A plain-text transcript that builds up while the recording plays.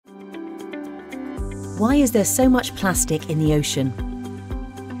Why is there so much plastic in the ocean?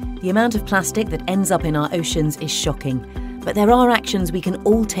 The amount of plastic that ends up in our oceans is shocking, but there are actions we can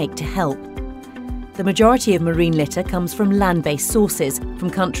all take to help. The majority of marine litter comes from land-based sources, from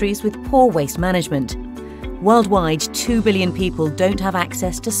countries with poor waste management. Worldwide, 2 billion people don't have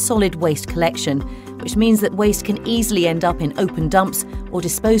access to solid waste collection, which means that waste can easily end up in open dumps or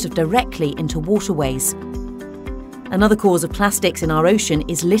disposed of directly into waterways. Another cause of plastics in our ocean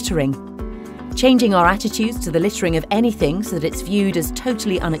is littering. Changing our attitudes to the littering of anything so that it's viewed as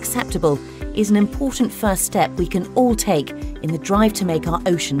totally unacceptable is an important first step we can all take in the drive to make our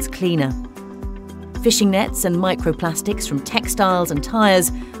oceans cleaner. Fishing nets and microplastics from textiles and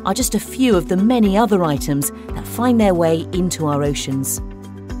tyres are just a few of the many other items that find their way into our oceans.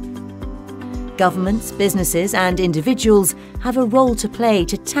 Governments, businesses and individuals have a role to play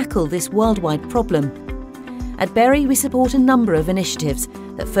to tackle this worldwide problem. At Berry, we support a number of initiatives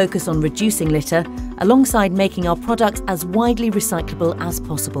that focus on reducing litter alongside making our products as widely recyclable as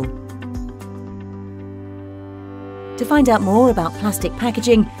possible. To find out more about plastic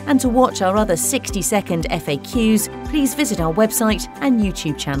packaging and to watch our other 60-second FAQs, please visit our website and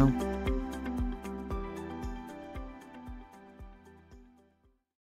YouTube channel.